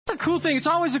a cool thing. It's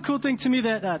always a cool thing to me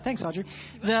that, thanks, Audrey,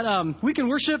 that we can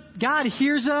worship. God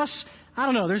hears us. I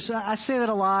don't know. I say that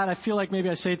a lot. I feel like maybe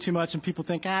I say it too much and people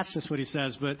think, that's just what he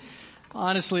says. But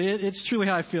honestly, it's truly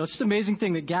how I feel. It's just an amazing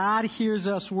thing that God hears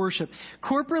us worship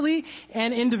corporately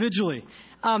and individually.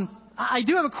 I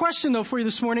do have a question, though, for you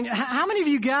this morning. How many of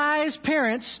you guys,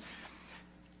 parents,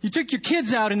 you took your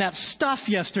kids out in that stuff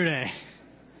yesterday?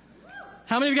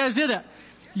 How many of you guys did that?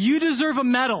 You deserve a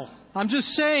medal. I'm just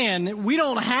saying, we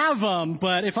don't have them,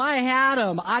 but if I had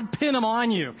them, I'd pin them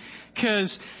on you,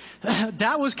 because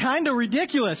that was kind of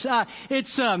ridiculous.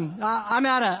 I'm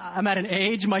at an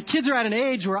age, my kids are at an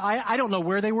age where I don't know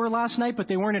where they were last night, but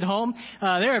they weren't at home.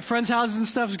 They're at friends' houses and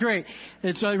stuff. It's great.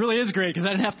 It really is great because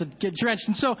I didn't have to get drenched.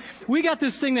 And so we got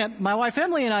this thing that my wife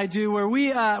Emily and I do where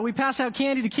we pass out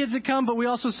candy to kids that come, but we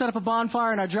also set up a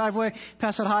bonfire in our driveway,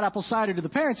 pass out hot apple cider to the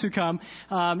parents who come.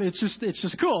 It's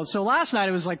just cool. So last night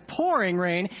it was like pouring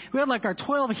rain. We had like our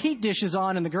 12 heat dishes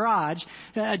on in the garage,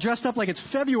 dressed up like it's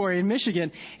February in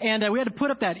Michigan. And we had to put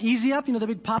up that Easy Up, the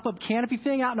big pop-up canopy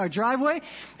thing out in our driveway.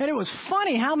 And it was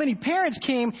funny how many parents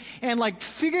came and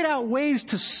figured out ways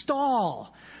to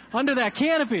stall under that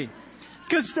canopy.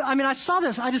 Because, I saw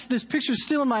this. This picture's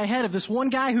still in my head of this one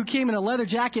guy who came in a leather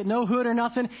jacket, no hood or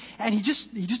nothing, and he just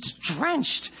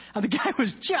drenched. The guy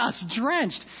was just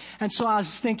drenched. And so I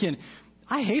was thinking,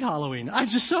 I hate Halloween. I'm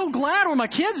just so glad where my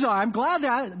kids are. I'm glad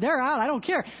they're out. I don't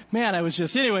care. Man,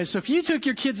 anyway, so if you took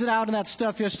your kids out and that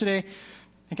stuff yesterday,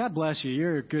 and God bless you.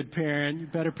 You're a good parent. You're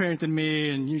a better parent than me,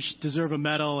 and you deserve a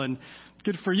medal, and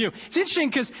good for you. It's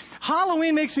interesting because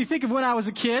Halloween makes me think of when I was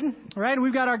a kid, right? And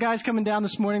we've got our guys coming down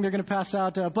this morning. They're going to pass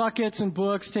out buckets and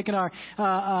books, taking our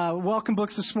welcome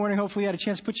books this morning. Hopefully you had a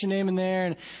chance to put your name in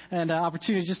there and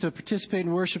opportunity just to participate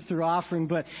in worship through offering.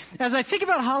 But as I think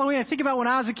about Halloween, I think about when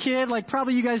I was a kid,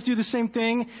 probably you guys do the same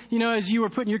thing, as you were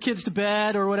putting your kids to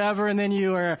bed or whatever, and then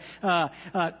you were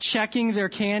checking their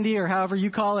candy or however you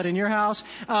call it in your house.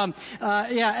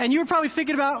 And you were probably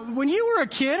thinking about when you were a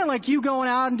kid and you going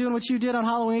out and doing what you did on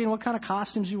Halloween, what kind of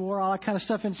costumes you wore, all that kind of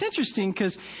stuff. And it's interesting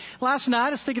because last night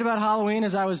I was thinking about Halloween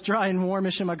as I was dry and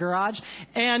warmish in my garage,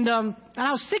 and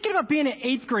I was thinking about being an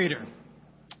 8th grader.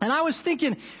 And I was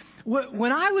thinking,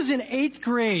 when I was in 8th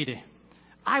grade,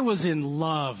 I was in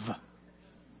love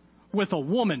with a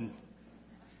woman.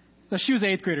 Now, she was an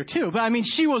 8th grader too, but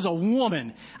she was a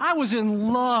woman. I was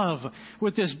in love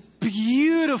with this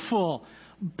beautiful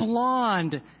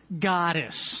blonde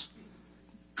goddess,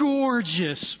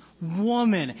 gorgeous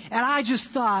woman. And I just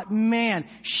thought, man,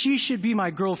 she should be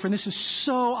my girlfriend. This is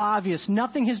so obvious.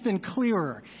 Nothing has been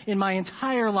clearer in my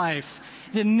entire life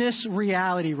than this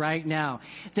reality right now,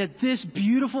 that this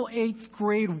beautiful 8th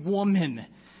grade woman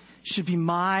should be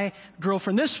my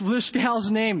girlfriend. This gal's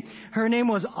name, her name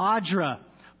was Audra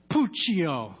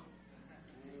Puccio.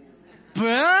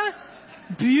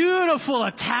 But beautiful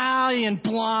Italian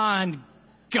blonde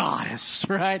goddess,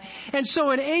 right? And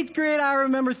so in 8th grade, I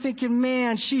remember thinking,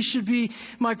 man, she should be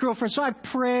my girlfriend. So I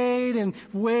prayed and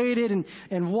waited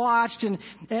and watched, and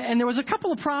there was a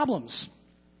couple of problems.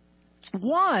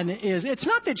 One is, it's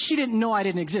not that she didn't know I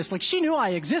didn't exist. She knew I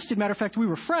existed. Matter of fact, we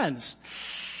were friends.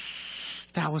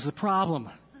 That was the problem.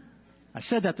 I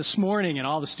said that this morning, and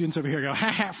all the students over here go,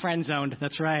 ha, friend zoned.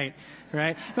 That's right,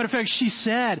 right? Matter of fact, she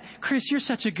said, Chris, you're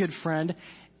such a good friend.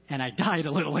 And I died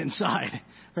a little inside,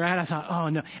 right? I thought, oh,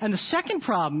 no. And the second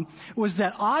problem was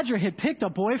that Audra had picked a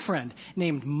boyfriend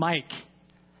named Mike.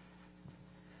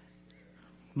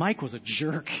 Mike was a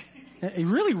jerk. He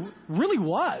really, really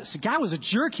was. The guy was a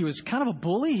jerk. He was kind of a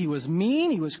bully. He was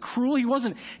mean. He was cruel. He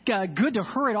wasn't good to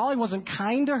her at all. He wasn't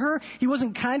kind to her. He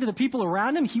wasn't kind to the people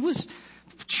around him. He was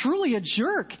truly a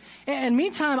jerk. And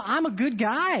meantime, I'm a good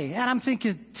guy. And I'm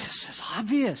thinking, this is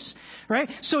obvious, right?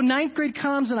 So 9th grade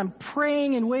comes, and I'm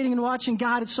praying and waiting and watching.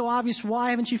 God, it's so obvious.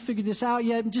 Why haven't you figured this out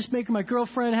yet? Just make her my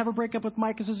girlfriend, have her break up with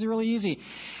Mike, because this is really easy.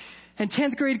 And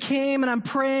 10th grade came, and I'm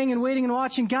praying and waiting and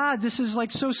watching. God, this is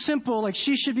so simple.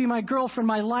 She should be my girlfriend.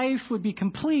 My life would be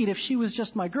complete if she was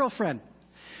just my girlfriend.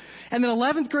 And then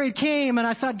 11th grade came, and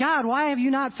I thought, God, why have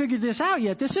you not figured this out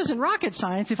yet? This isn't rocket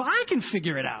science if I can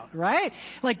figure it out, right?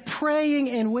 Praying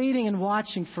and waiting and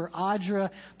watching for Audra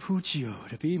Puccio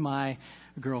to be my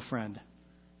girlfriend.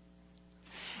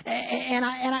 And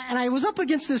I was up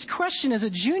against this question as a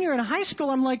junior in high school.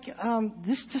 I'm like,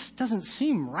 this just doesn't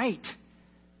seem right.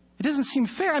 It doesn't seem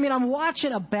fair. I'm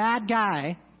watching a bad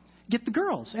guy get the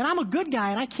girls, and I'm a good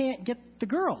guy, and I can't get the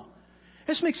girl.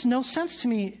 This makes no sense to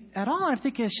me at all. I'm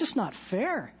thinking, it's just not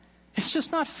fair. It's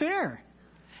just not fair.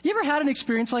 You ever had an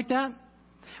experience like that?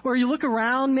 Or you look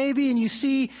around maybe and you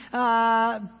see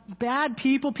bad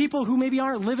people, people who maybe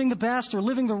aren't living the best or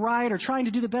living the right or trying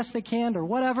to do the best they can or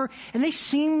whatever, and they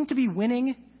seem to be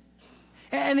winning.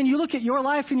 And then you look at your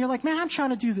life and you're like, man, I'm trying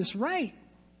to do this right.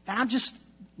 I'm just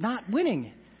not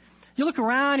winning. You look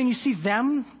around and you see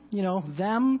them,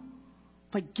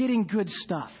 like getting good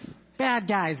stuff. Bad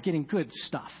guys getting good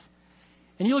stuff.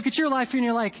 And you look at your life and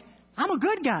you're like, I'm a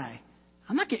good guy.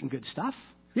 I'm not getting good stuff.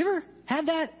 You ever had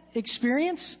that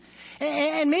experience?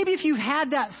 And maybe if you've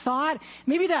had that thought,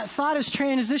 maybe that thought has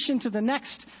transitioned to the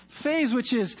next phase,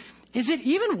 which is it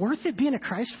even worth it being a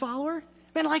Christ follower?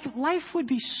 Man, like life would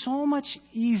be so much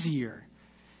easier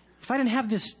if I didn't have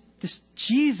this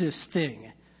Jesus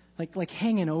thing like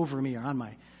hanging over me or on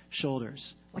my shoulders.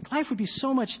 Like life would be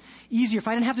so much easier if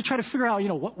I didn't have to try to figure out,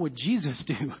 what would Jesus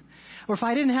do? Or if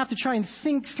I didn't have to try and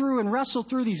think through and wrestle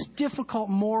through these difficult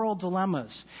moral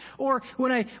dilemmas. Or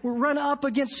when I run up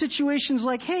against situations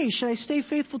like, hey, should I stay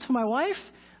faithful to my wife?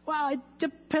 Well, it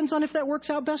depends on if that works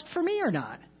out best for me or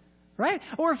not. Right?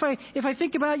 Or if I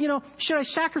think about, should I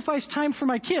sacrifice time for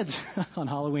my kids on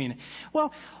Halloween?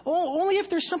 Well, only if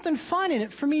there's something fun in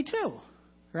it for me too.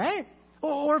 Right?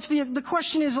 Or if the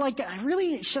question is like,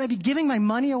 really, should I be giving my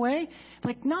money away?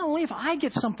 Like, not only if I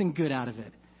get something good out of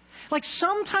it. Like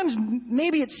sometimes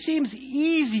maybe it seems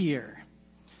easier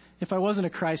if I wasn't a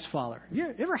Christ follower. Have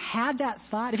you ever had that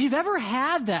thought? If you've ever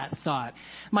had that thought,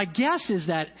 my guess is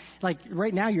that, like,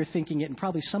 right now you're thinking it, and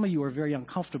probably some of you are very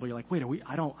uncomfortable. You're like, wait,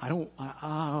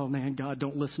 oh man, God,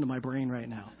 don't listen to my brain right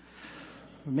now.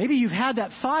 Maybe you've had that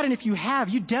thought, and if you have,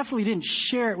 you definitely didn't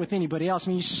share it with anybody else. I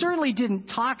mean, you certainly didn't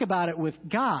talk about it with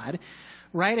God,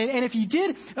 right? And if you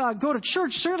did go to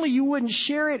church, certainly you wouldn't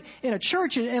share it in a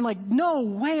church, and like, no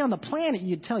way on the planet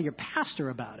you'd tell your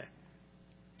pastor about it.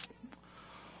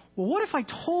 Well, what if I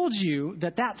told you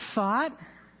that thought,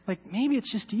 like maybe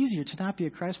it's just easier to not be a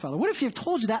Christ follower? What if you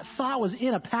told you that thought was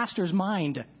in a pastor's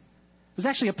mind? It was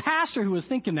actually a pastor who was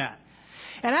thinking that.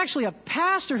 And actually a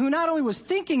pastor who not only was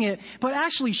thinking it, but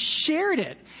actually shared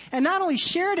it. And not only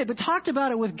shared it, but talked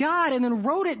about it with God and then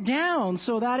wrote it down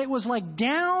so that it was like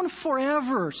down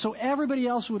forever so everybody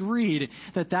else would read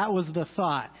that was the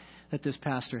thought that this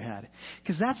pastor had.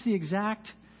 Because that's the exact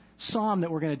psalm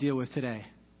that we're going to deal with today.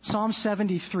 Psalm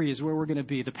 73 is where we're going to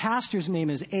be. The pastor's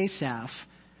name is Asaph.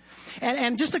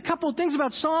 And just a couple of things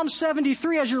about Psalm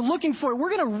 73 as you're looking for it. We're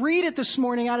going to read it this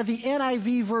morning out of the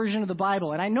NIV version of the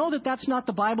Bible. And I know that that's not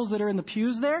the Bibles that are in the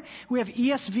pews there. We have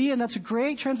ESV, and that's a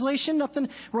great translation. Nothing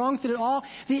wrong with it at all.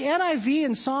 The NIV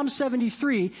in Psalm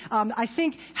 73, I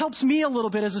think, helps me a little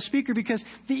bit as a speaker because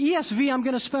the ESV, I'm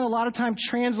going to spend a lot of time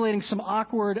translating some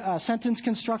awkward sentence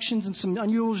constructions and some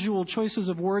unusual choices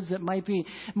of words that might be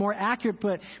more accurate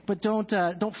but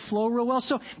don't flow real well.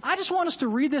 So I just want us to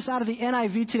read this out of the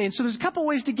NIV today. And so there's a couple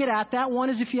ways to get at that.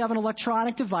 One is if you have an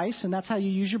electronic device, and that's how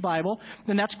you use your Bible,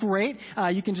 then that's great.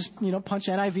 You can just, punch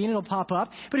NIV and it'll pop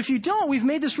up. But if you don't, we've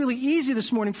made this really easy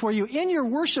this morning for you. In your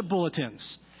worship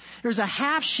bulletins, there's a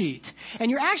half sheet.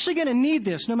 And you're actually going to need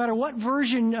this, no matter what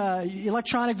version,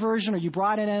 electronic version, or you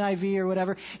brought in NIV or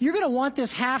whatever. You're going to want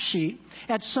this half sheet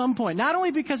at some point. Not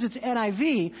only because it's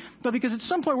NIV, but because at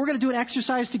some point we're going to do an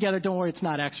exercise together. Don't worry, it's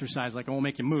not exercise, like I won't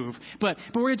make you move. But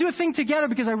we're going to do a thing together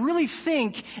because I really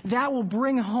think that will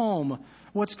bring home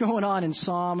what's going on in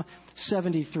Psalm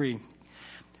 73.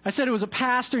 I said it was a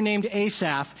pastor named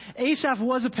Asaph. Asaph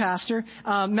was a pastor.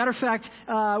 Matter of fact,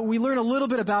 we learn a little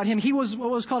bit about him. He was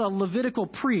what was called a Levitical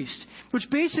priest, which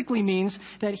basically means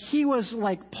that he was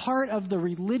like part of the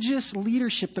religious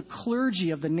leadership, the clergy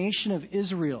of the nation of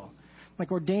Israel.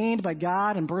 Like ordained by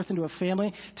God and birthed into a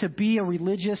family to be a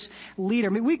religious leader.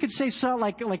 I mean, we could say so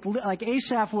like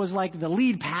Asaph was like the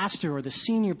lead pastor or the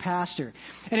senior pastor.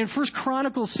 And in 1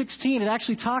 Chronicles 16, it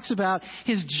actually talks about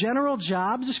his general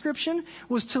job description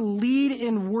was to lead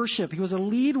in worship. He was a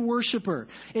lead worshiper.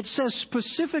 It says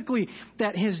specifically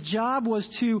that his job was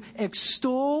to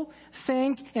extol,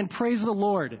 thank, and praise the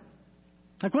Lord.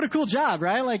 Like, what a cool job,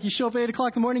 right? Like, you show up at 8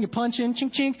 o'clock in the morning, you punch in,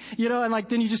 chink, chink, and like,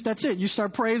 then that's it. You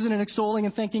start praising and extolling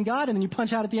and thanking God, and then you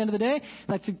punch out at the end of the day.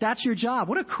 That's your job.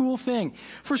 What a cool thing.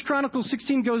 1 Chronicles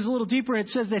 16 goes a little deeper, and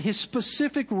it says that his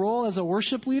specific role as a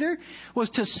worship leader was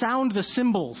to sound the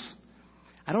cymbals.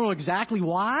 I don't know exactly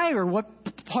why or what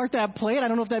part that played. I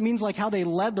don't know if that means like how they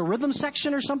led the rhythm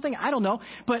section or something. I don't know.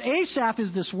 But Asaph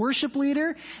is this worship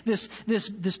leader, this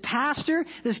pastor,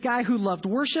 this guy who loved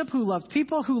worship, who loved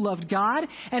people, who loved God.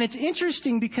 And it's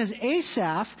interesting because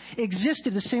Asaph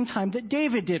existed the same time that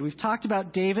David did. We've talked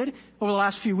about David over the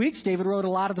last few weeks. David wrote a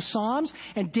lot of the Psalms.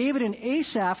 And David and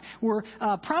Asaph were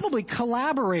probably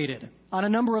collaborated on a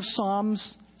number of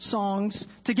Psalms, songs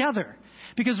together.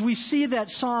 because we see that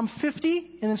Psalm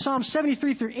 50 and then Psalm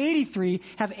 73 through 83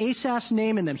 have Asaph's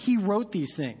name in them. He wrote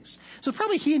these things. So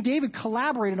probably he and David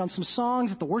collaborated on some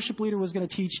songs that the worship leader was going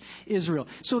to teach Israel.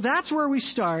 So that's where we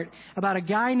start, about a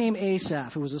guy named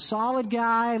Asaph, who was a solid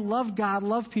guy, loved God,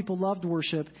 loved people, loved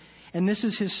worship. And this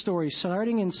is his story,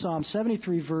 starting in Psalm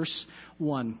 73, verse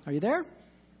 1. Are you there? It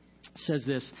says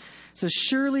this. It says,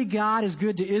 "Surely God is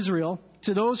good to Israel,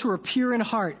 to those who are pure in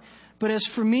heart. But as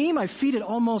for me, my feet had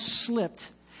almost slipped.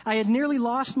 I had nearly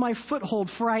lost my foothold,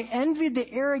 for I envied the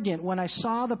arrogant when I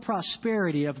saw the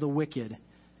prosperity of the wicked."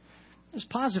 Just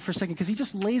pause it for a second, because he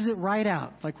just lays it right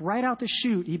out. Like right out the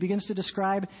chute, he begins to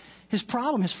describe his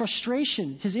problem, his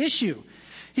frustration, his issue.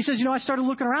 He says, I started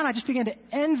looking around. I just began to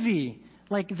envy,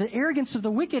 like the arrogance of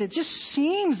the wicked. It just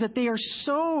seems that they are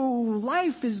so,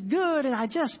 life is good. And I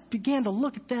just began to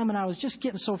look at them, and I was just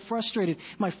getting so frustrated.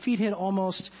 My feet had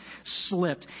almost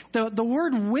slipped. The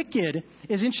word wicked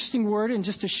is an interesting word, and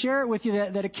just to share it with you,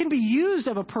 that it can be used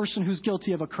of a person who's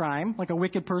guilty of a crime, like a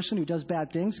wicked person who does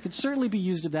bad things. It could certainly be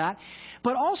used of that.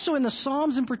 But also in the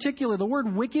Psalms in particular, the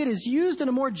word wicked is used in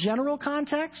a more general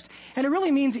context, and it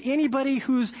really means anybody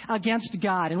who's against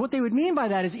God. And what they would mean by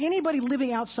that is anybody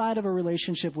living outside of a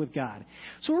relationship with God.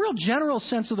 So a real general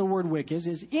sense of the word wicked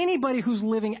is anybody who's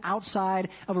living outside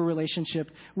of a relationship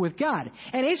with God.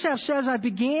 And Asaph says, I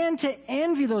began to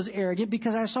envy those arrogant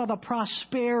because I saw the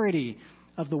prosperity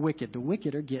of the wicked. The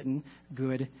wicked are getting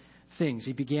good things.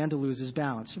 He began to lose his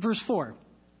balance. Verse 4.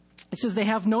 It says they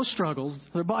have no struggles.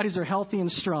 Their bodies are healthy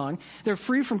and strong. They're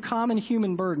free from common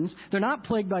human burdens. They're not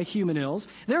plagued by human ills.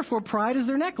 Therefore, pride is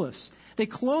their necklace. They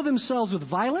clothe themselves with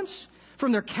violence.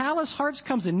 From their callous hearts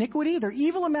comes iniquity. Their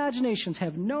evil imaginations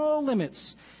have no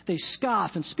limits. They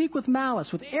scoff and speak with malice.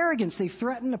 With arrogance, they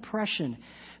threaten oppression.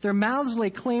 Their mouths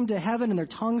lay claim to heaven, and their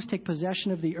tongues take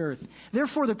possession of the earth.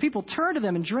 Therefore, the people turn to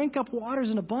them and drink up waters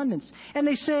in abundance. And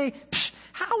they say,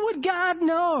 how would God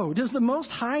know? Does the Most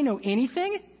High know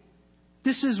anything?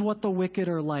 This is what the wicked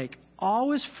are like.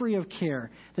 Always free of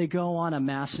care, they go on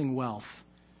amassing wealth.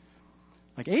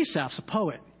 Like Asaph's a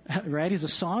poet, right? He's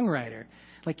a songwriter.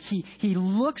 Like he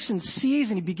looks and sees,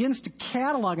 and he begins to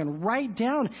catalog and write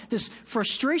down this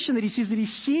frustration that he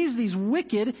sees these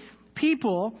wicked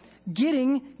people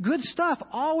getting good stuff,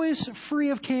 always free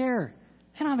of care.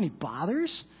 They don't have any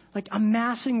bothers, like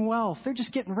amassing wealth. They're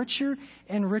just getting richer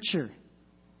and richer.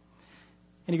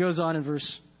 And he goes on in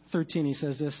verse 13, he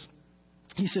says this.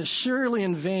 He says, surely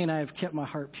in vain I have kept my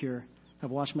heart pure.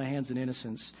 I've washed my hands in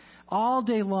innocence. All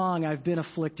day long I've been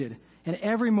afflicted, and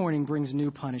every morning brings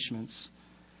new punishments.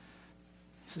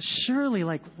 He says, surely,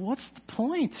 like, what's the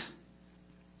point?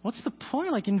 What's the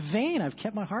point? Like, in vain I've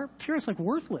kept my heart pure. It's like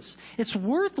worthless. It's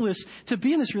worthless to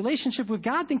be in this relationship with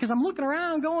God thing, because I'm looking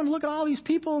around going, look at all these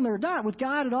people, and they're not with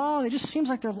God at all. And it just seems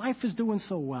like their life is doing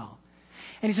so well.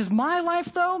 And he says, my life,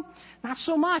 though, not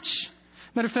so much.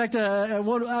 Matter of fact, I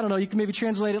don't know, you can maybe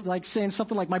translate it like saying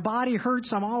something like, my body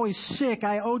hurts, I'm always sick,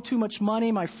 I owe too much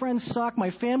money, my friends suck,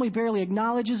 my family barely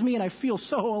acknowledges me, and I feel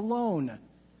so alone.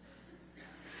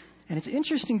 And it's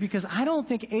interesting because I don't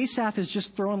think Asaph is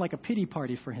just throwing like a pity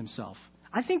party for himself.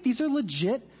 I think these are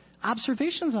legit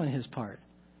observations on his part.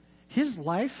 His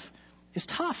life is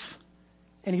tough.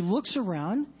 And he looks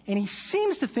around, and he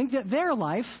seems to think that their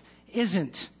life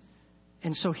isn't.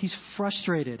 And so he's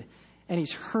frustrated. And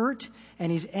he's hurt,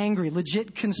 and he's angry,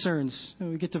 legit concerns.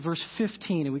 And we get to verse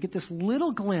 15, and we get this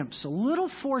little glimpse, a little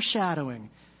foreshadowing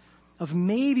of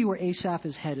maybe where Asaph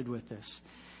is headed with this.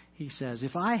 He says,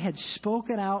 if I had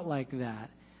spoken out like that,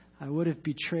 I would have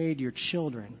betrayed your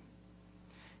children.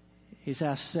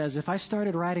 Asaph says, if I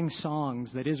started writing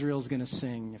songs that Israel's going to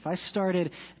sing, if I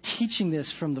started teaching this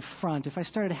from the front, if I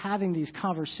started having these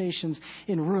conversations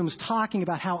in rooms talking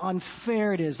about how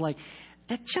unfair it is, like,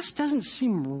 that just doesn't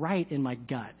seem right in my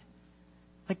gut.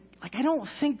 Like I don't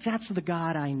think that's the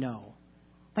God I know.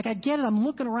 Like, I get it. I'm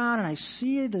looking around and I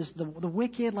see the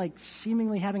wicked, like,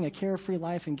 seemingly having a carefree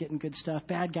life and getting good stuff.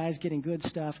 Bad guys getting good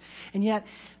stuff. And yet,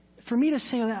 for me to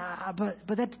say,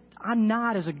 but that I'm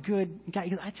not as a good guy,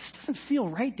 it just doesn't feel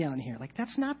right down here. Like,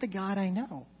 that's not the God I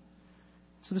know.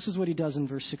 So this is what he does in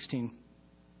verse 16.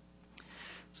 It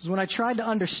says, when I tried to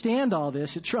understand all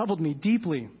this, it troubled me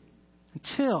deeply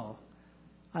until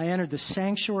I entered the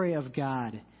sanctuary of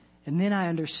God, and then I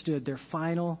understood their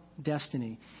final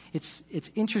destiny. It's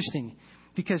interesting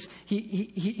because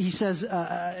he says,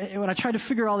 when I tried to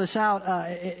figure all this out,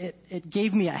 it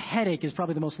gave me a headache is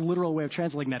probably the most literal way of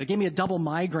translating that. It gave me a double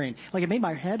migraine. Like, it made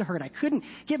my head hurt. I couldn't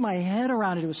get my head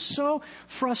around it. It was so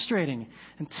frustrating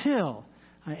until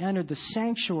I entered the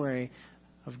sanctuary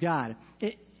of God.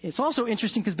 it's also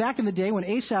interesting because back in the day when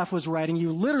Asaph was writing,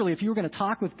 you literally, if you were going to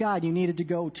talk with God, you needed to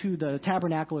go to the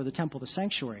tabernacle or the temple, the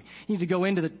sanctuary. You needed to go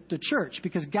into the church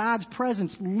because God's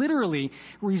presence literally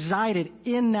resided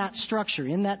in that structure,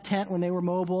 in that tent when they were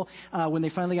mobile, when they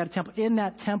finally got a temple. In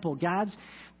that temple, God's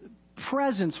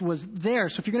presence was there.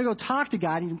 So if you're going to go talk to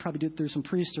God, you can probably do it through some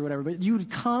priests or whatever, but you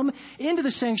would come into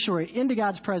the sanctuary, into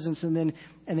God's presence, and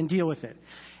then deal with it.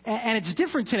 And it's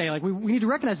different today. Like we need to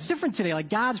recognize it's different today.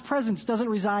 Like God's presence doesn't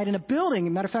reside in a building.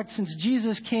 As a matter of fact, since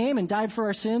Jesus came and died for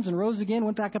our sins and rose again,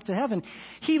 went back up to heaven,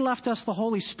 he left us the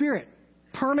Holy Spirit,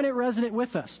 permanent resident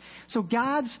with us. So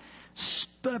God's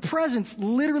presence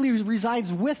literally resides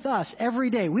with us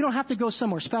every day. We don't have to go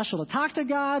somewhere special to talk to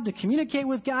God, to communicate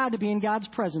with God, to be in God's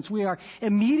presence. We are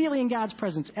immediately in God's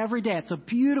presence every day. It's a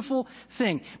beautiful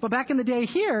thing. But back in the day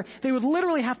here, they would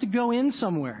literally have to go in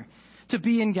somewhere to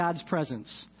be in God's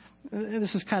presence.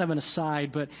 This is kind of an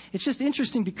aside, but it's just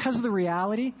interesting because of the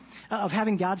reality of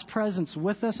having God's presence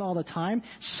with us all the time.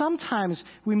 Sometimes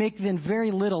we make then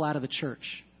very little out of the church.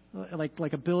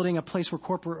 Like a building, a place where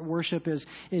corporate worship is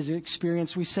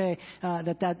experienced. We say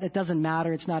that it doesn't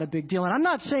matter. It's not a big deal. And I'm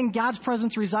not saying God's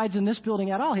presence resides in this building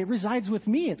at all. It resides with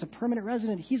me. It's a permanent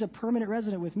resident. He's a permanent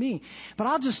resident with me. But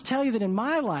I'll just tell you that in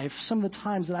my life, some of the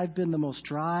times that I've been the most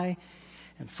dry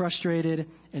and frustrated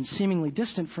and seemingly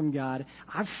distant from God,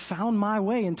 I've found my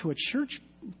way into a church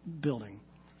building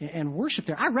and worship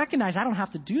there. I recognize I don't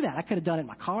have to do that. I could have done it in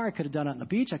my car. I could have done it on the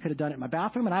beach. I could have done it in my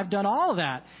bathroom, and I've done all of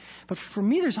that. But for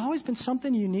me, there's always been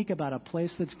something unique about a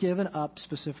place that's given up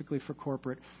specifically for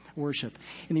corporate worship.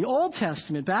 In the Old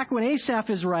Testament, back when Asaph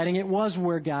is writing, it was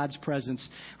where God's presence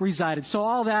resided. So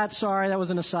all that, sorry, that was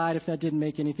an aside. If that didn't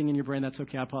make anything in your brain, that's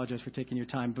okay. I apologize for taking your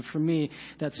time. But for me,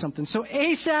 that's something. So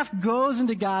Asaph goes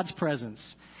into God's presence.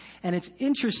 And it's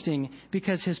interesting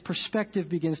because his perspective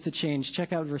begins to change.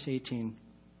 Check out verse 18.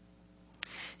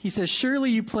 He says,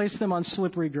 surely you place them on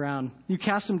slippery ground. You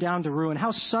cast them down to ruin.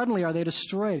 How suddenly are they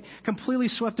destroyed, completely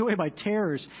swept away by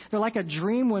terrors. They're like a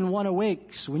dream when one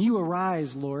awakes. When you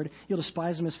arise, Lord, you'll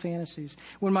despise them as fantasies.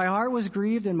 When my heart was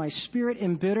grieved and my spirit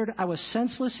embittered, I was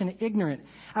senseless and ignorant.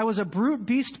 I was a brute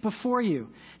beast before you.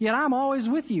 Yet I'm always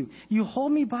with you. You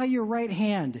hold me by your right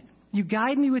hand. You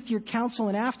guide me with your counsel,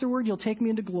 and afterward you'll take me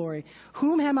into glory.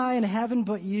 Whom am I in heaven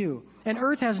but you? And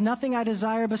earth has nothing I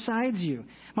desire besides you.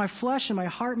 My flesh and my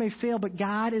heart may fail, but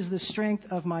God is the strength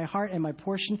of my heart and my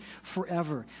portion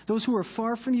forever. Those who are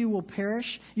far from you will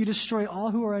perish. You destroy all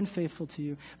who are unfaithful to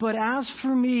you. But as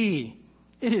for me,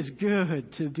 it is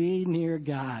good to be near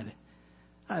God.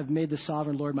 I have made the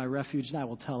sovereign Lord my refuge, and I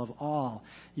will tell of all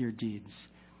your deeds.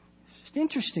 It's just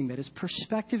interesting that his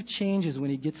perspective changes when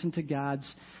he gets into God's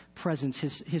presence.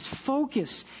 His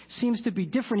focus seems to be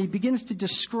different. He begins to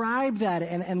describe that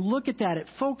and look at that.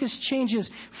 Focus changes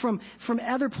from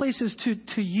other places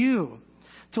to you,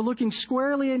 to looking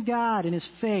squarely at God in his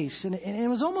face. And it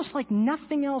was almost like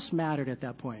nothing else mattered at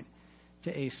that point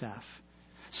to Asaph.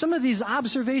 Some of these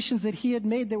observations that he had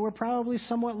made that were probably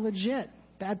somewhat legit,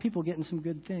 bad people getting some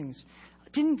good things,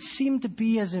 didn't seem to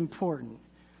be as important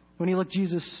when he looked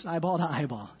Jesus eyeball to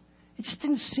eyeball. It just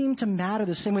didn't seem to matter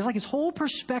the same way. It's like his whole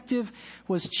perspective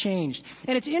was changed.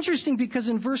 And it's interesting because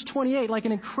in verse 28, like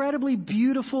an incredibly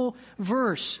beautiful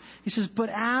verse, he says, but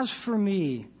as for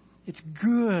me, it's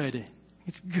good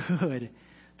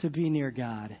to be near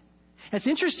God. It's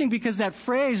interesting because that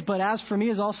phrase, but as for me,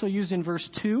 is also used in verse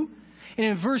 2. And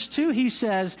in verse 2, he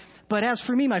says, but as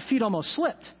for me, my feet almost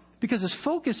slipped. Because his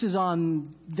focus is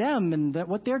on them and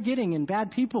what they're getting and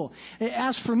bad people.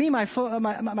 As for me, my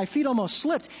feet almost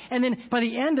slipped. And then by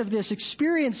the end of this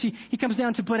experience, he comes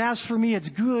down to, but as for me, it's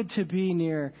good to be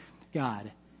near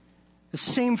God. The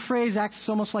same phrase acts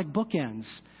almost like bookends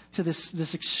to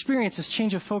this experience, this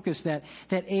change of focus that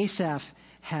Asaph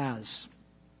has.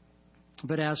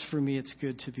 But as for me, it's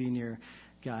good to be near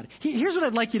God. Here's what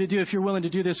I'd like you to do if you're willing to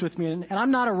do this with me. And I'm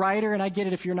not a writer, and I get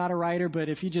it if you're not a writer, but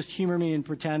if you just humor me and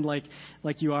pretend like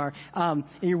you are, and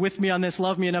you're with me on this,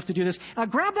 love me enough to do this,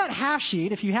 grab that half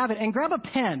sheet if you have it, and grab a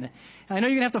pen. I know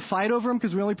you're going to have to fight over them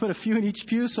because we only put a few in each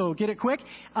pew, so get it quick.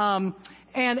 And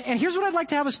here's what I'd like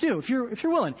to have us do, if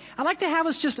you're willing. I'd like to have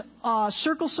us just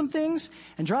circle some things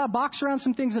and draw a box around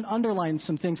some things and underline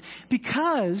some things,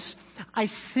 because I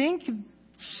think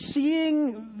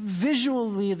seeing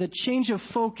visually the change of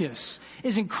focus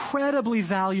is incredibly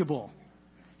valuable.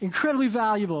 Incredibly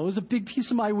valuable. It was a big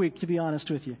piece of my week, to be honest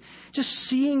with you. Just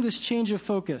seeing this change of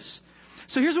focus.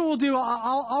 So here's what we'll do.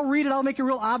 I'll read it. I'll make it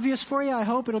real obvious for you. I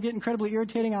hope it'll get incredibly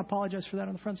irritating. I apologize for that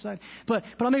on the front side. But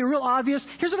I'll make it real obvious.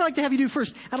 Here's what I'd like to have you do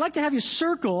first. I'd like to have you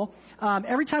circle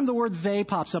every time the word they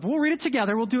pops up. We'll read it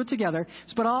together. We'll do it together.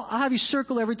 But I'll have you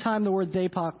circle every time the word they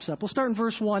pops up. We'll start in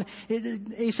verse 1.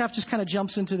 Asaph just kind of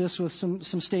jumps into this with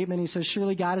some statement. He says,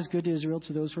 surely God is good to Israel,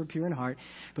 to those who are pure in heart.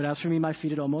 But as for me, my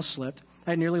feet had almost slipped.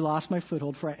 I nearly lost my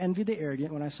foothold, for I envied the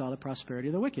arrogant when I saw the prosperity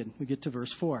of the wicked. We get to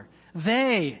verse 4.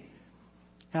 They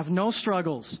have no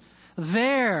struggles.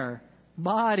 Their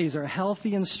bodies are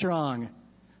healthy and strong.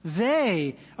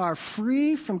 They are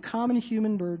free from common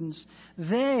human burdens.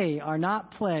 They are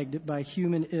not plagued by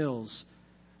human ills.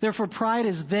 Therefore, pride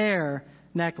is their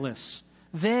necklace.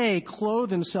 They clothe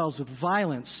themselves with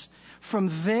violence.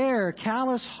 From their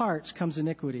callous hearts comes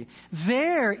iniquity.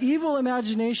 Their evil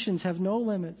imaginations have no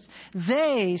limits.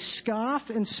 They scoff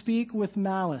and speak with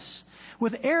malice.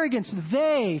 With arrogance,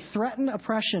 they threaten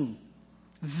oppression.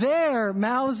 Their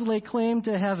mouths lay claim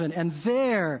to heaven, and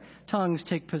their tongues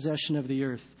take possession of the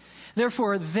earth.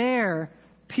 Therefore, their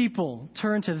people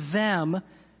turn to them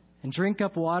and drink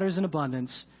up waters in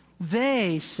abundance.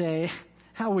 They say,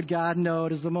 how would God know?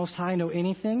 Does the Most High know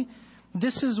anything?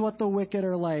 This is what the wicked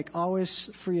are like, always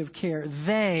free of care.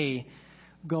 They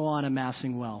go on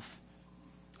amassing wealth.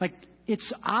 Like,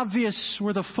 it's obvious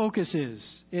where the focus is,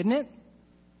 isn't it?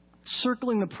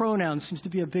 Circling the pronouns seems to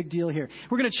be a big deal here.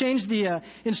 We're going to change the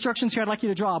instructions here. I'd like you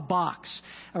to draw a box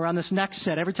around this next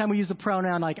set. Every time we use the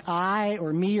pronoun like I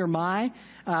or me or my,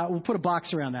 we'll put a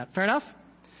box around that. Fair enough?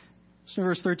 So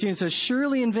verse 13 it says,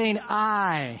 surely in vain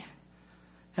I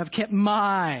have kept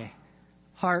my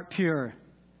heart pure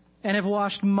and have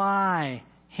washed my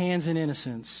hands in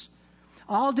innocence.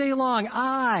 All day long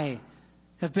I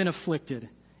have been afflicted,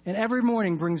 and every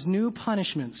morning brings new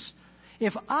punishments.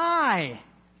 If I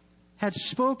had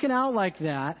spoken out like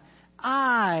that,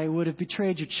 I would have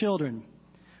betrayed your children.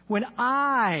 When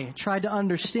I tried to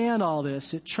understand all this,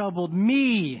 it troubled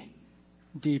me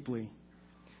deeply,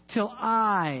 till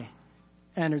I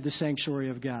entered the sanctuary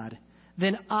of God.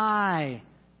 Then I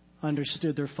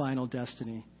understood their final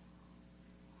destiny.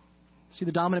 See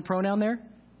the dominant pronoun there?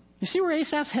 You see where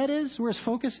Asaph's head is, where his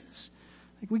focus is?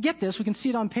 Like, we get this. We can see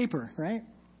it on paper, right?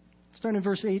 Starting in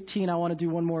verse 18, I want to do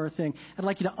one more thing. I'd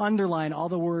like you to underline all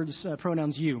the words,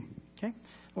 pronouns you, okay?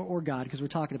 Or God, because we're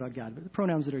talking about God. But the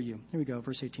pronouns that are you. Here we go,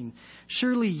 verse 18.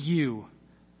 Surely you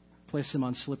place them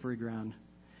on slippery ground.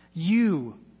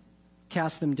 You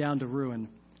cast them down to ruin.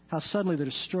 How suddenly they're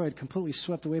destroyed, completely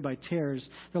swept away by terrors.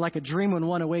 They're like a dream when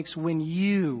one awakes. When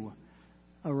you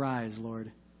arise,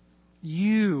 Lord,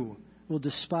 you will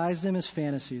despise them as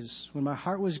fantasies. When my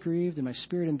heart was grieved and my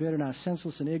spirit embittered, and I was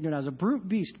senseless and ignorant, I was a brute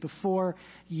beast before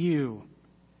you.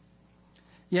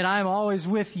 Yet I am always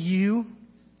with you.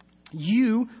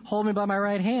 You hold me by my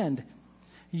right hand.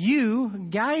 You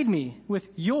guide me with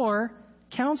your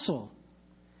counsel.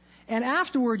 And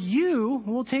afterward, you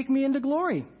will take me into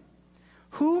glory.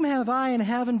 Whom have I in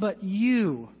heaven but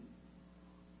you?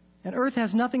 And earth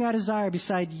has nothing I desire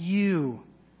beside you.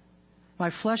 My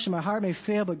flesh and my heart may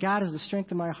fail, but God is the strength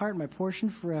of my heart and my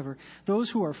portion forever. Those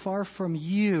who are far from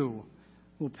you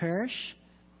will perish.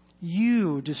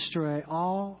 You destroy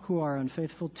all who are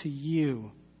unfaithful to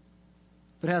you.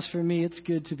 But as for me, it's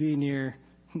good to be near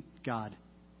God.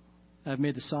 I've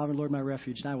made the sovereign Lord my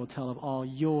refuge, and I will tell of all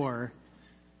your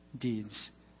deeds.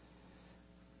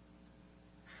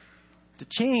 The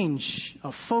change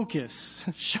of focus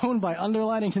shown by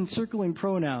underlining and circling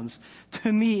pronouns,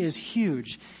 to me, is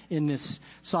huge in this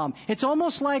psalm. It's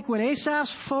almost like when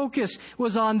Asaph's focus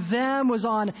was on them, was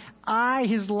on I,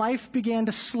 his life began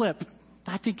to slip.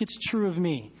 I think it's true of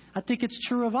me. I think it's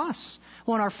true of us.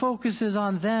 When our focus is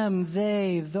on them,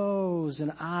 they, those,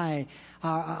 and I,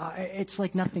 it's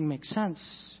like nothing makes sense.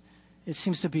 It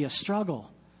seems to be a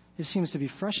struggle. It seems to be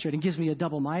frustrating. It gives me a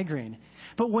double migraine.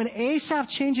 But when Asaph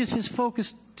changes his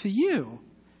focus to you,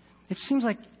 it seems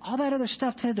like all that other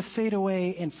stuff tended to fade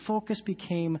away and focus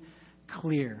became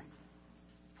clear.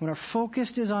 When our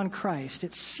focus is on Christ,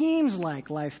 it seems like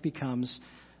life becomes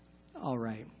all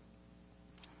right.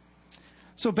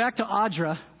 So back to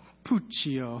Audra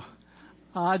Puccio.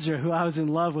 Audra, who I was in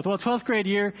love with. Well, 12th grade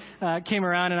year came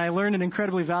around, and I learned an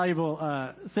incredibly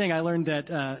valuable thing. I learned that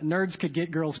nerds could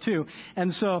get girls, too.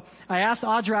 And so I asked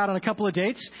Audra out on a couple of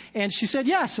dates, and she said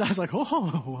yes. I was like,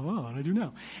 oh, I do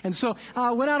know. And so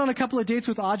I went out on a couple of dates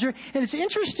with Audra. And it's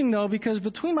interesting, though, because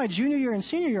between my junior year and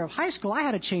senior year of high school, I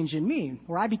had a change in me,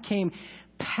 where I became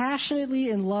passionately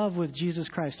in love with Jesus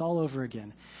Christ all over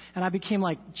again. And I became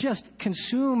like just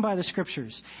consumed by the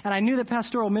Scriptures. And I knew that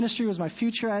pastoral ministry was my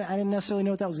future. I didn't necessarily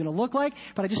know what that was going to look like,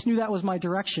 but I just knew that was my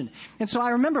direction. And so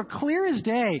I remember clear as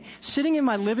day, sitting in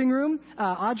my living room,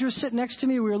 Audra was sitting next to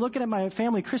me. We were looking at my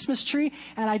family Christmas tree.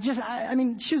 And I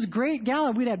mean, she was a great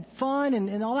gal. We'd had fun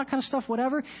and all that kind of stuff,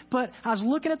 whatever. But I was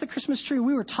looking at the Christmas tree.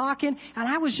 We were talking, and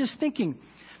I was just thinking,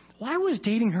 why was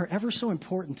dating her ever so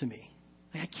important to me?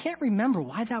 Like, I can't remember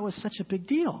why that was such a big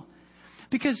deal.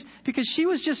 Because she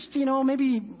was just,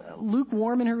 maybe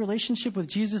lukewarm in her relationship with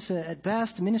Jesus at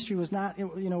best. The ministry was not,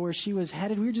 where she was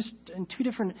headed. We were just in two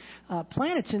different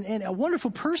planets, and a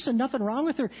wonderful person, nothing wrong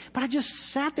with her. But I just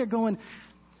sat there going,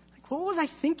 like, what was I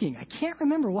thinking? I can't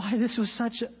remember why this was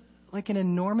such an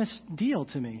enormous deal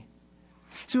to me.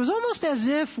 So it was almost as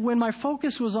if when my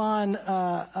focus was on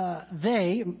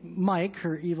Mike,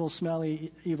 her evil,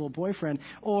 smelly, evil boyfriend,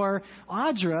 or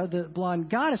Audra, the blonde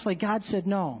goddess, like God said,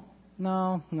 no, she's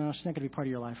not going to be part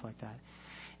of your life like that.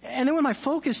 And then when my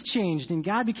focus changed and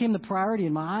God became the priority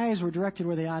and my eyes were directed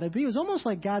where they ought to be, it was almost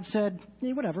like God said,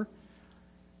 hey, whatever.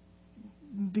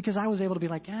 Because I was able to be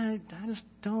like, I just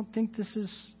don't think this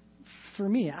is for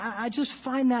me. I just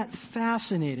find that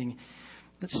fascinating.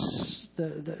 That's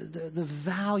the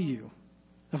value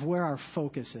of where our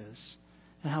focus is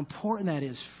and how important that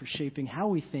is for shaping how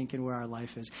we think and where our life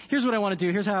is. Here's what I want to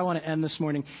do. Here's how I want to end this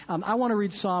morning. I want to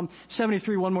read Psalm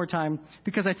 73 one more time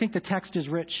because I think the text is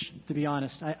rich, to be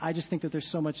honest. I just think that there's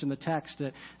so much in the text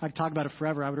that I could talk about it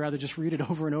forever. I would rather just read it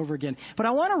over and over again. But I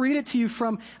want to read it to you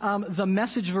from the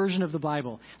Message version of the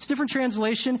Bible. It's a different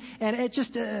translation, and it's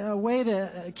just a way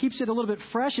that keeps it a little bit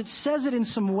fresh. It says it in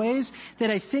some ways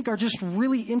that I think are just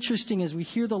really interesting as we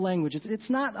hear the language. It's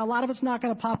not, a lot of it's not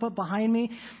going to pop up behind me.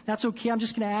 That's okay. I'm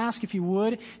just going to ask if you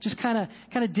would just kind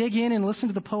of dig in and listen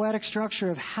to the poetic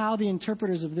structure of how the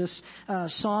interpreters of this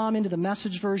psalm into the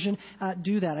Message version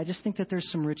do that. I just think that there's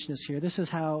some richness here. This is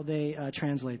how they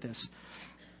translate this.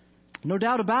 No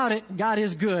doubt about it, God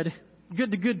is good.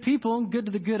 Good to good people, good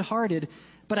to the good-hearted.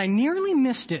 But I nearly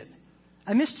missed it.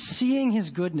 I missed seeing His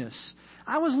goodness.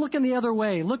 I was looking the other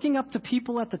way, looking up to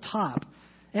people at the top,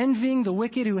 envying the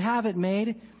wicked who have it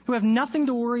made, who have nothing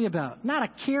to worry about, not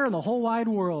a care in the whole wide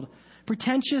world.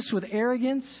 Pretentious with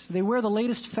arrogance, they wear the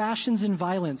latest fashions in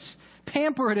violence,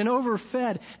 pampered and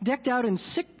overfed, decked out in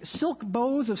silk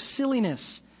bows of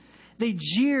silliness. They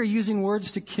jeer using words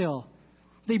to kill.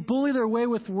 They bully their way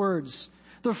with words.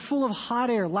 They're full of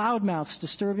hot air, loudmouths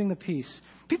disturbing the peace.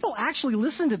 People actually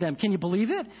listen to them. Can you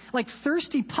believe it? Like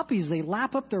thirsty puppies, they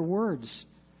lap up their words.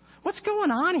 What's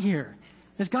going on here?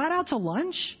 Is God out to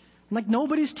lunch? Like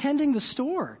nobody's tending the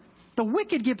store. The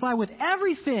wicked get by with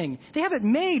everything. They have it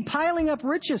made, piling up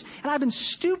riches. And I've been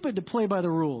stupid to play by the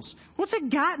rules. What's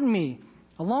it gotten me?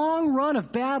 A long run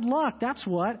of bad luck, that's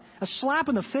what. A slap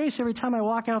in the face every time I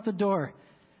walk out the door.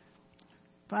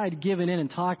 If I had given in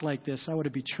and talked like this, I would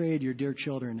have betrayed your dear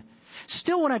children.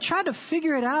 Still, when I tried to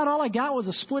figure it out, all I got was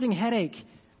a splitting headache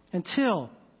until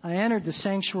I entered the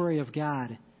sanctuary of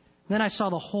God. Then I saw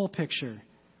the whole picture.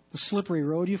 The slippery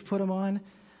road you've put them on,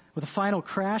 with a final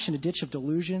crash in a ditch of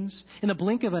delusions. In the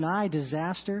blink of an eye,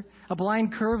 disaster. A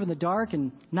blind curve in the dark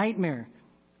and nightmare.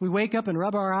 We wake up and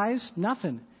rub our eyes.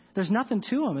 Nothing. There's nothing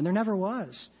to them, and there never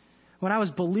was. When I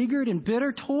was beleaguered and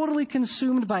bitter, totally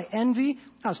consumed by envy,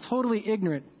 I was totally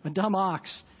ignorant, a dumb ox.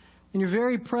 In your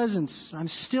very presence, I'm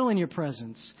still in your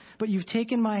presence. But you've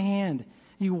taken my hand.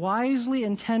 You wisely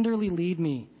and tenderly lead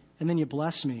me, and then you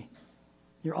bless me.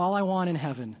 You're all I want in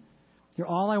heaven. You're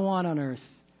all I want on earth.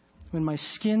 When my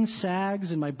skin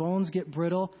sags and my bones get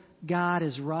brittle, God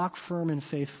is rock firm and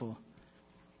faithful.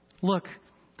 Look,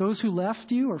 those who left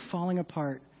you are falling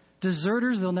apart.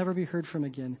 Deserters, they'll never be heard from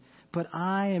again. But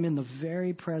I am in the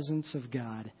very presence of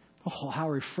God. Oh, how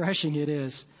refreshing it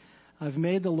is. I've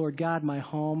made the Lord God my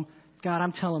home. God,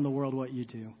 I'm telling the world what you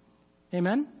do.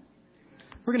 Amen?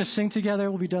 We're going to sing together.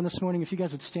 We'll be done this morning. If you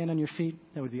guys would stand on your feet,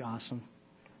 that would be awesome.